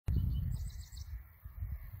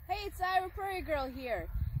Hey, it's Ira Prairie Girl here.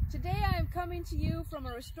 Today I am coming to you from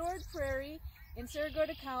a restored prairie in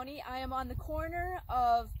Sarasota County. I am on the corner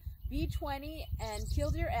of B20 and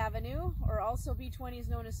Killdeer Avenue, or also B20 is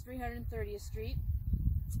known as 330th Street.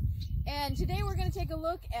 And today we're going to take a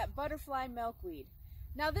look at butterfly milkweed.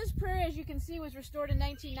 Now this prairie, as you can see, was restored in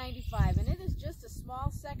 1995, and it is just a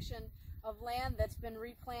small section of land that's been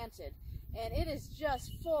replanted. And it is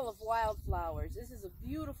just full of wildflowers. This is a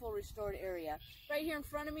beautiful restored area. Right here in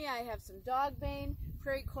front of me I have some dogbane,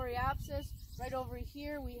 prairie coreopsis. Right over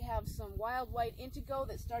here we have some wild white indigo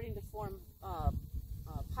that's starting to form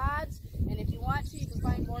pods. And if you want to, you can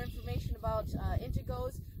find more information about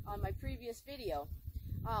indigos on my previous video.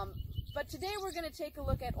 But today we're going to take a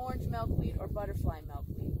look at orange milkweed or butterfly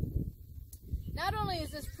milkweed. Not only is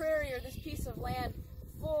this prairie or this piece of land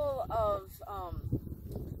full of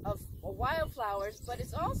wildflowers, but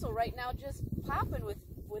it's also right now just popping with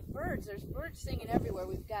birds. There's birds singing everywhere.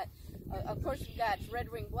 We've got, of course, we've got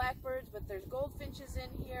red-winged blackbirds, but there's goldfinches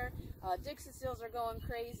in here. Dixie seals are going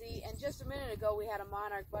crazy, and just a minute ago we had a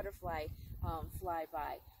monarch butterfly fly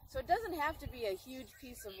by. So it doesn't have to be a huge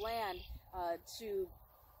piece of land to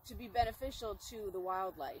be beneficial to the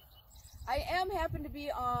wildlife. I happen to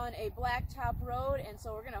be on a blacktop road, and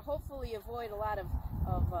so we're going to hopefully avoid a lot of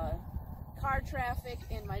car traffic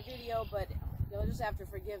in my video, but you'll just have to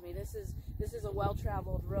forgive me. This is a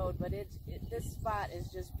well-traveled road, but this spot is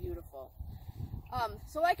just beautiful.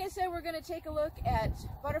 So like I said, we're going to take a look at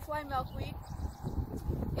butterfly milkweed.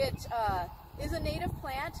 It is a native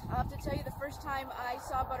plant. I'll have to tell you, the first time I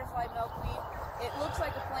saw butterfly milkweed, it looks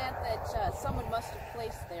like a plant that someone must have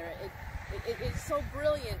placed there. It's so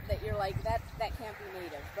brilliant that you're like, that can't be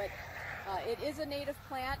native. But it is a native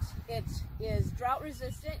plant. It is drought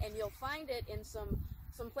resistant, and you'll find it in some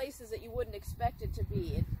places that you wouldn't expect it to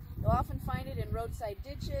be. You'll often find it in roadside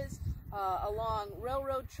ditches, along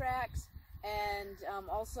railroad tracks, and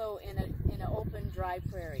also in an open, dry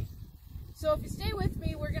prairie. So if you stay with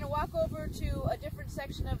me, we're going to walk over to a different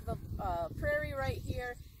section of the prairie right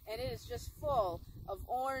here, and it is just full of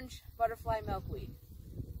orange butterfly milkweed.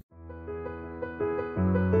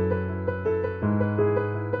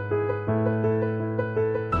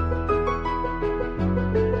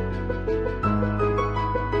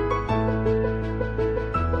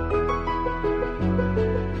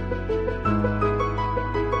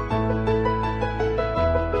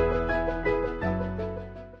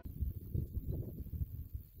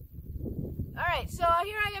 So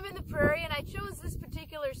here I am in the prairie, and I chose this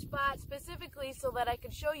particular spot specifically so that I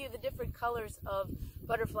could show you the different colors of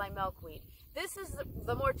butterfly milkweed. This is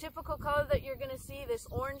the more typical color that you're going to see, this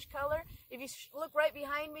orange color. If you look right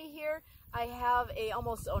behind me here, I have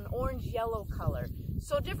almost an orange-yellow color.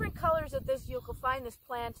 So different colors of this, you'll find this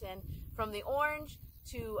plant in, from the orange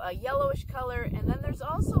to a yellowish color, and then there's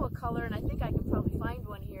also a color, and I think I can probably find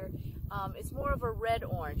one here. It's more of a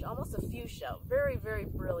red-orange, almost a fuchsia. Very, very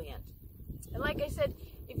brilliant. And like I said,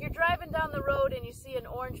 if you're driving down the road and you see an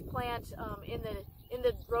orange plant in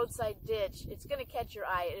the roadside ditch, it's going to catch your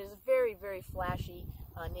eye. It is a very, very flashy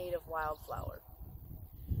native wildflower.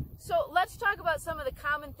 So let's talk about some of the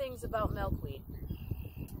common things about milkweed.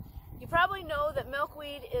 You probably know that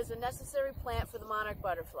milkweed is a necessary plant for the monarch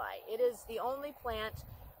butterfly. It is the only plant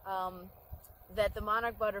that the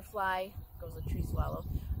monarch butterfly, goes a tree swallow,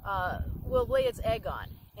 will lay its egg on.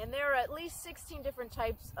 And there are at least 16 different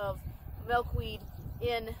types of milkweed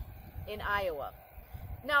in Iowa.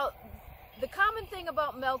 Now, the common thing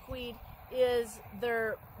about milkweed is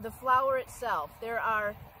the flower itself. There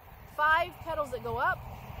are 5 petals that go up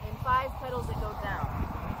and 5 petals that go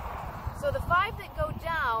down. So the 5 that go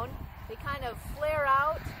down, they kind of flare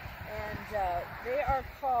out, and they are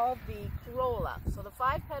called the corolla. So the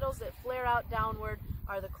 5 petals that flare out downward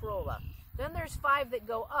are the corolla. Then there's 5 that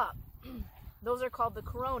go up. Those are called the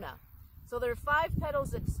corona. So there are 5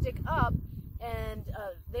 petals that stick up, and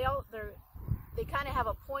they kind of have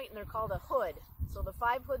a point, and they're called a hood. So the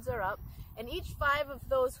 5 hoods are up, and each 5 of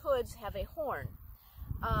those hoods have a horn.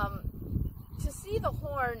 To see the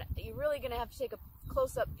horn, you're really going to have to take a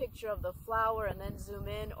close-up picture of the flower and then zoom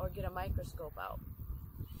in or get a microscope out.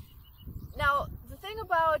 Now, the thing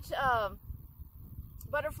about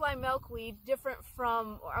butterfly milkweed, different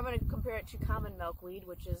from, or I'm going to compare it to common milkweed,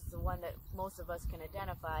 which is the one that most of us can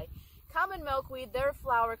identify. Common milkweed, their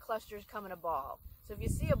flower clusters come in a ball. So if you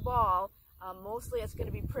see a ball, mostly it's going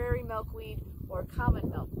to be prairie milkweed or common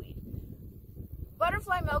milkweed.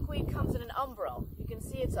 Butterfly milkweed comes in an umbel. You can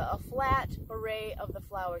see it's a flat array of the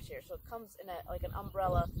flowers here. So it comes in like an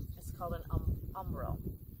umbrella. It's called an umbel.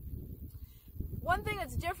 One thing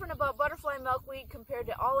that's different about butterfly milkweed compared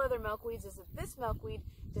to all other milkweeds is that this milkweed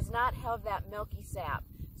does not have that milky sap.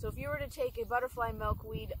 So if you were to take a butterfly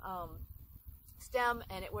milkweed stem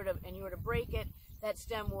and you were to break it, that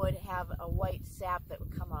stem would have a white sap that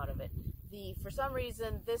would come out of it. For some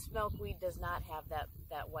reason, this milkweed does not have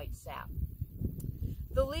that white sap.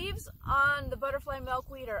 The leaves on the butterfly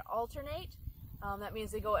milkweed are alternate. That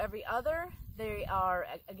means they go every other. They are,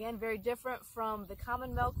 again, very different from the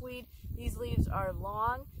common milkweed. These leaves are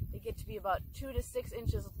long. They get to be about 2 to 6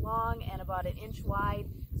 inches long and about 1 inch wide.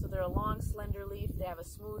 So they're a long, slender leaf. They have a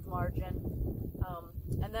smooth margin.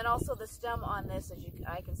 And then also the stem on this, as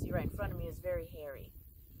I can see right in front of me, is very hairy.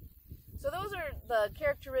 So those are the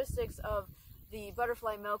characteristics of the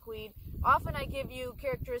butterfly milkweed. Often I give you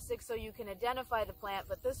characteristics so you can identify the plant,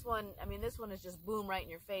 but this one, this one is just boom right in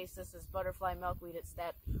your face. This is butterfly milkweed. It's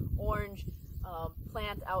that orange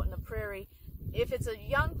plant out in the prairie. If it's a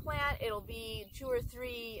young plant, it'll be 2 or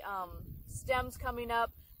 3 stems coming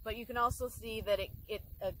up, but you can also see that it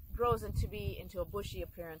grows into a bushy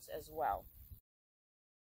appearance as well.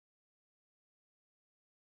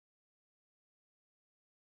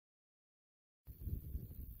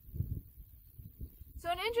 So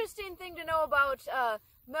an interesting thing to know about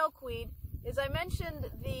milkweed is I mentioned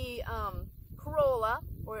the corolla,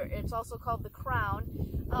 or it's also called the crown,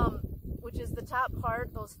 which is the top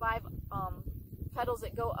part, those 5 petals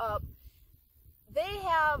that go up. They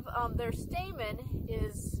have, their stamen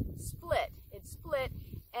is split. It's split,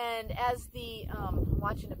 and as I'm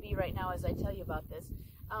watching a bee right now as I tell you about this,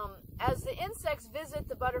 as the insects visit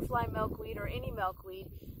the butterfly milkweed or any milkweed,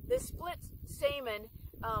 the split stamen,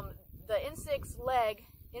 the insect's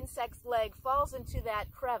leg falls into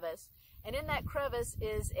that crevice, and in that crevice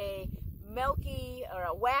is a milky or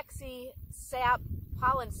a waxy sap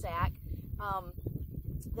pollen sac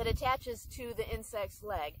that attaches to the insect's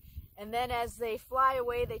leg. And then as they fly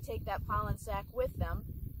away, they take that pollen sac with them,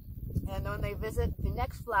 and when they visit the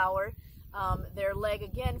next flower, their leg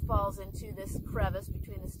again falls into this crevice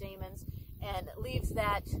between the stamens and leaves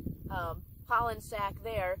that pollen sac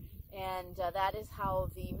there. And that is how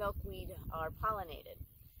the milkweed are pollinated.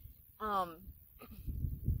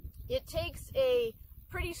 It takes a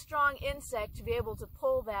pretty strong insect to be able to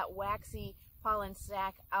pull that waxy pollen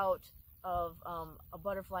sac out of a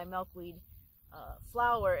butterfly milkweed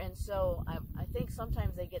flower, and so I think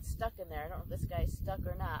sometimes they get stuck in there. I don't know if this guy's stuck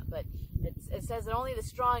or not, but it says that only the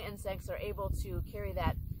strong insects are able to carry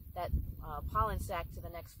that pollen sac to the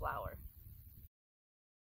next flower.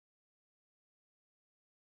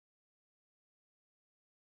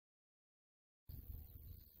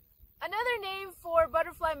 Another name for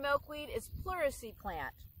butterfly milkweed is pleurisy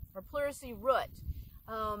plant, or pleurisy root.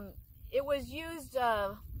 It was used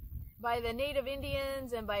by the native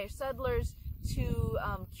Indians and by settlers to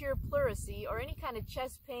cure pleurisy, or any kind of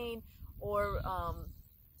chest pain or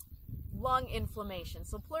lung inflammation.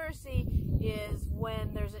 So pleurisy is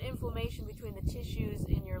when there's an inflammation between the tissues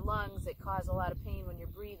in your lungs that cause a lot of pain when you're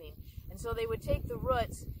breathing. And so they would take the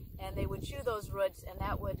roots and they would chew those roots, and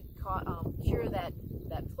that would cure that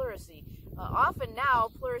pleurisy. Often now,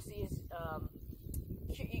 pleurisy is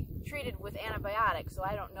treated with antibiotics, so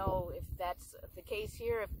I don't know if that's the case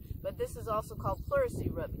here, but this is also called pleurisy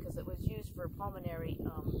root because it was used for pulmonary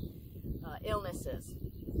illnesses.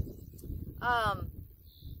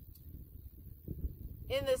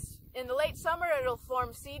 In the late summer, it'll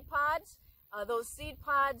form seed pods. Those seed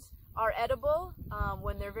pods are edible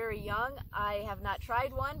when they're very young. I have not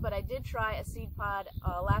tried one, but I did try a seed pod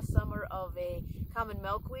last summer of a common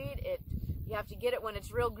milkweed. You have to get it when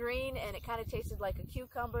it's real green, and it kind of tasted like a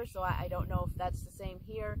cucumber, so I don't know if that's the same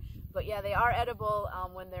here. But yeah, they are edible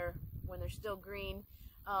when they're still green.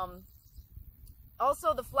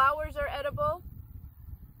 Also, the flowers are edible.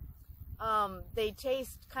 They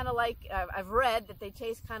taste kind of like, I've read that they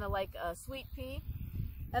taste kind of like a sweet pea.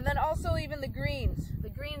 And then also even the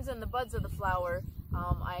greens and the buds of the flower,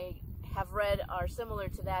 I have read are similar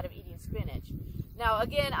to that of eating spinach. Now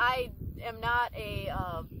again, I am not a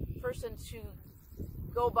person to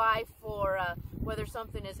go by for whether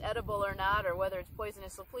something is edible or not, or whether it's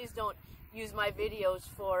poisonous, so please don't use my videos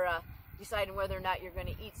for deciding whether or not you're going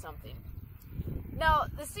to eat something. Now,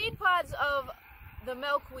 the seed pods of the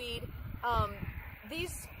milkweed,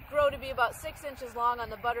 these grow to be about 6 inches long on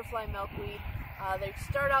the butterfly milkweed. They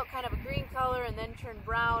start out kind of a green color and then turn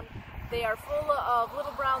brown. They are full of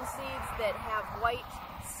little brown seeds that have white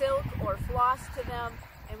silk or floss to them,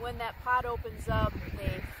 and when that pod opens up,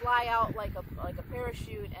 they fly out like a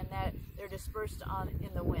parachute, and that they're dispersed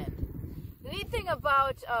in the wind. The neat thing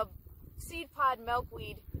about seed pod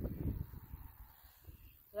milkweed,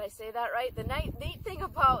 did I say that right? The neat thing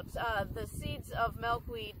about the seeds of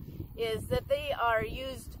milkweed is that they are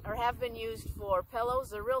used or have been used for pillows.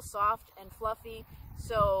 They're real soft and fluffy,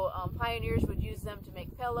 so pioneers would use them to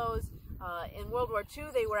make pillows. In World War II,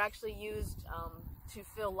 they were actually used to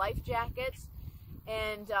fill life jackets,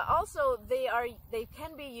 and also they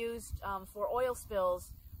can be used for oil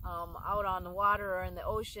spills out on the water or in the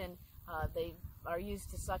ocean. They are used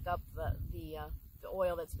to suck up the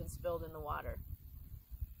oil that's been spilled in the water.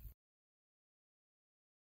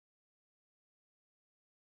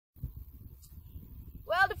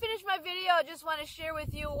 Well, to finish my video, I just want to share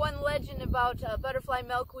with you one legend about butterfly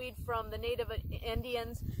milkweed from the Native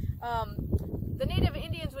Indians. The Native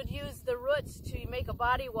Indians would use the roots to make a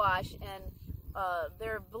body wash, and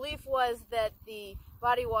their belief was that the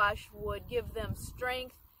body wash would give them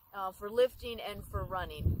strength for lifting and for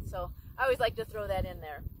running. So I always like to throw that in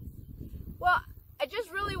there. Well, I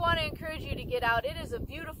just really want to encourage you to get out. It is a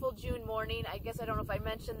beautiful June morning. I guess I don't know if I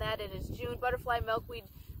mentioned that. It is June. Butterfly milkweed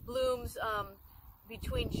blooms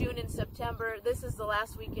between June and September. This is the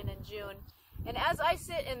last weekend in June. And as I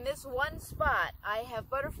sit in this one spot, I have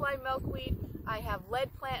butterfly milkweed, I have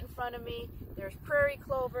lead plant in front of me, there's prairie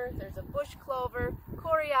clover, there's a bush clover,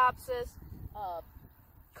 coreopsis,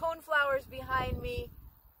 coneflowers behind me,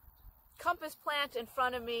 compass plant in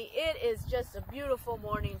front of me. It is just a beautiful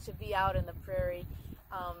morning to be out in the prairie.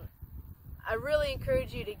 I really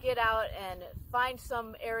encourage you to get out and find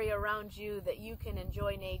some area around you that you can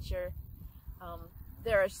enjoy nature.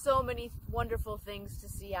 There are so many wonderful things to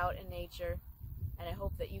see out in nature, and I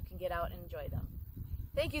hope that you can get out and enjoy them.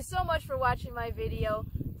 Thank you so much for watching my video.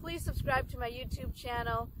 Please subscribe to my YouTube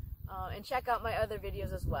channel and check out my other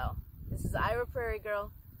videos as well. This is Ira Prairie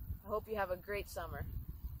Girl. I hope you have a great summer.